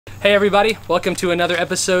Hey everybody, welcome to another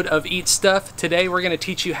episode of Eat Stuff. Today we're going to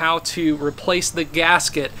teach you how to replace the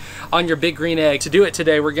gasket on your Big Green Egg. To do it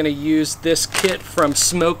today, we're going to use this kit from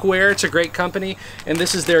Smokeware. It's a great company, and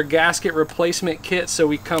this is their gasket replacement kit.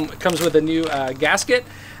 So it comes with a new gasket,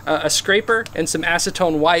 a scraper, and some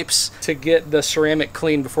acetone wipes to get the ceramic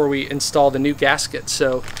clean before we install the new gasket.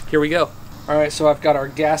 So here we go. All right, so I've got our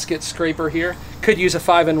gasket scraper here. Could use a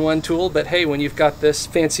 5-in-1 tool, but hey, when you've got this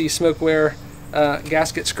fancy Smokeware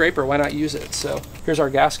gasket scraper, why not use it? So here's our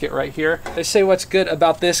gasket right here. They say what's good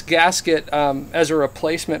about this gasket as a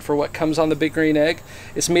replacement for what comes on the Big Green Egg,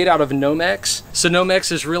 it's made out of Nomex. So Nomex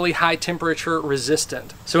is really high temperature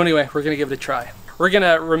resistant. So anyway, we're gonna give it a try. We're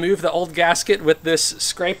gonna remove the old gasket with this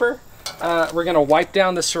scraper. We're gonna wipe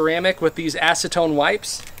down the ceramic with these acetone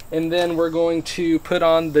wipes, and then we're going to put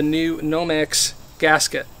on the new Nomex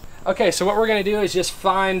gasket. Okay, so what we're going to do is just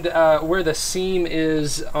find where the seam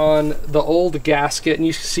is on the old gasket, and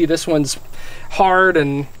you can see this one's hard,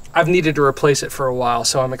 and I've needed to replace it for a while,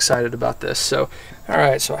 so I'm excited about this. So, all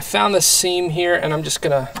right, so I found the seam here, and I'm just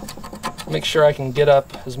gonna make sure I can get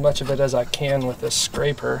up as much of it as I can with this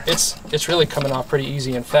scraper. It's really coming off pretty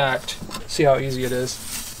easy, in fact. See how easy it is.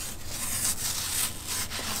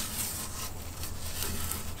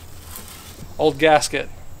 Old gasket.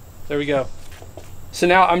 There we go. So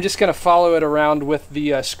now I'm just going to follow it around with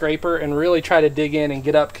the scraper and really try to dig in and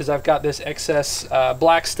get up, because I've got this excess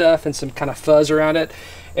black stuff and some kind of fuzz around it.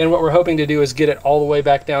 And what we're hoping to do is get it all the way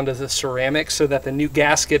back down to the ceramic so that the new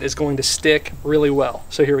gasket is going to stick really well.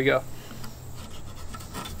 So here we go.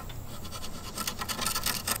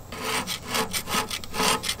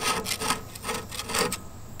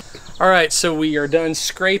 All right, so we are done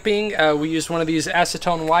scraping. We used one of these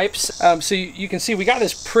acetone wipes. So you can see we got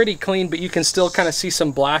this pretty clean, but you can still kind of see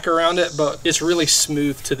some black around it, but it's really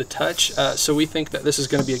smooth to the touch. So we think that this is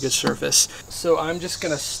gonna be a good surface. So I'm just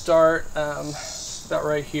gonna start about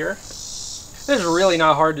right here. This is really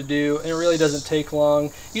not hard to do, and it really doesn't take long.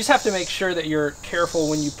 You just have to make sure that you're careful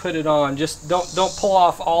when you put it on. Just don't pull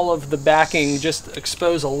off all of the backing, just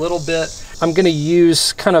expose a little bit. I'm gonna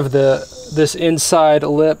use kind of this inside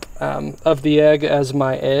lip of the egg as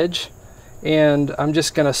my edge, and I'm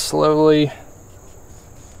just gonna slowly,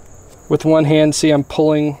 with one hand, see I'm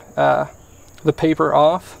pulling the paper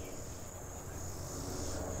off.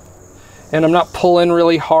 And I'm not pulling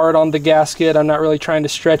really hard on the gasket. I'm not really trying to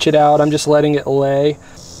stretch it out. I'm just letting it lay.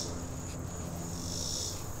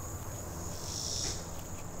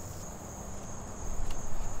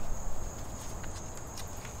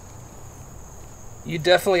 You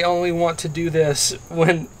definitely only want to do this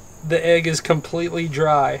when the egg is completely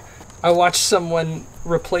dry. I watched someone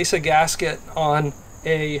replace a gasket on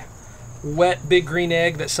a wet Big Green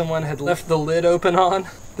Egg that someone had left the lid open on.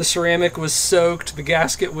 The ceramic was soaked, the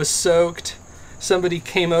gasket was soaked. Somebody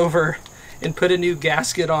came over and put a new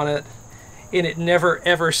gasket on it, and it never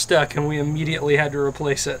ever stuck, and we immediately had to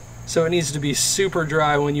replace it. So it needs to be super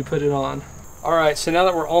dry when you put it on. All right, so now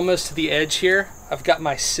that we're almost to the edge here, I've got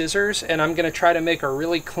my scissors, and I'm gonna try to make a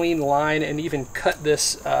really clean line and even cut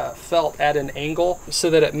this felt at an angle so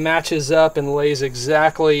that it matches up and lays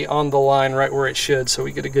exactly on the line right where it should, so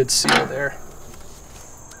we get a good seal there.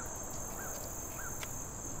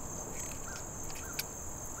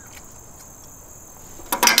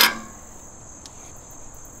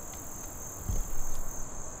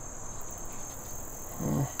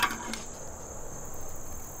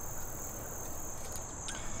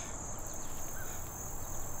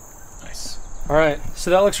 All right,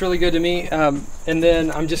 so that looks really good to me. And then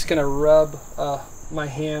I'm just gonna rub my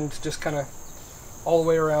hand just kind of all the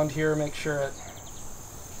way around here, make sure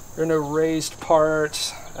there are no raised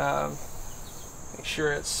parts. Make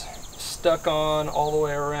sure it's stuck on all the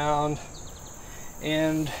way around.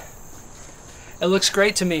 And it looks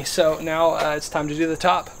great to me. So now it's time to do the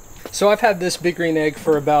top. So I've had this Big Green Egg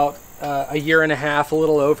for about a year and a half, a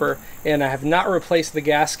little over, and I have not replaced the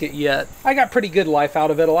gasket yet. I got pretty good life out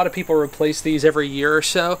of it. A lot of people replace these every year or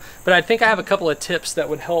so, but I think I have a couple of tips that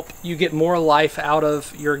would help you get more life out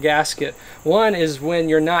of your gasket. One is when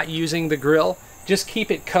you're not using the grill, just keep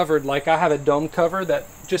it covered. Like I have a dome cover that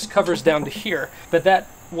just covers down to here, but that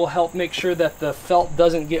will help make sure that the felt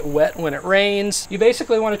doesn't get wet when it rains. You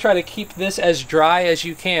basically want to try to keep this as dry as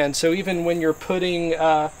you can. So even when you're putting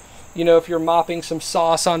you know, if you're mopping some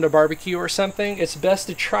sauce onto barbecue or something, it's best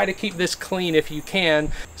to try to keep this clean if you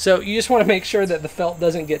can. So you just want to make sure that the felt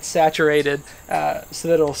doesn't get saturated so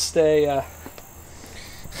that it'll stay, I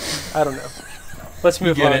don't know. Let's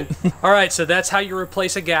move on. All right, so that's how you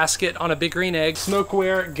replace a gasket on a Big Green Egg.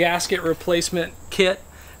 Smokeware Gasket Replacement Kit.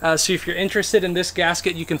 So if you're interested in this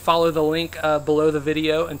gasket, you can follow the link below the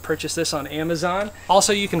video and purchase this on Amazon.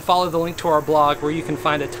 Also, you can follow the link to our blog where you can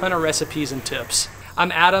find a ton of recipes and tips.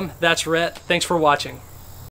 I'm Adam, that's Rhett. Thanks for watching.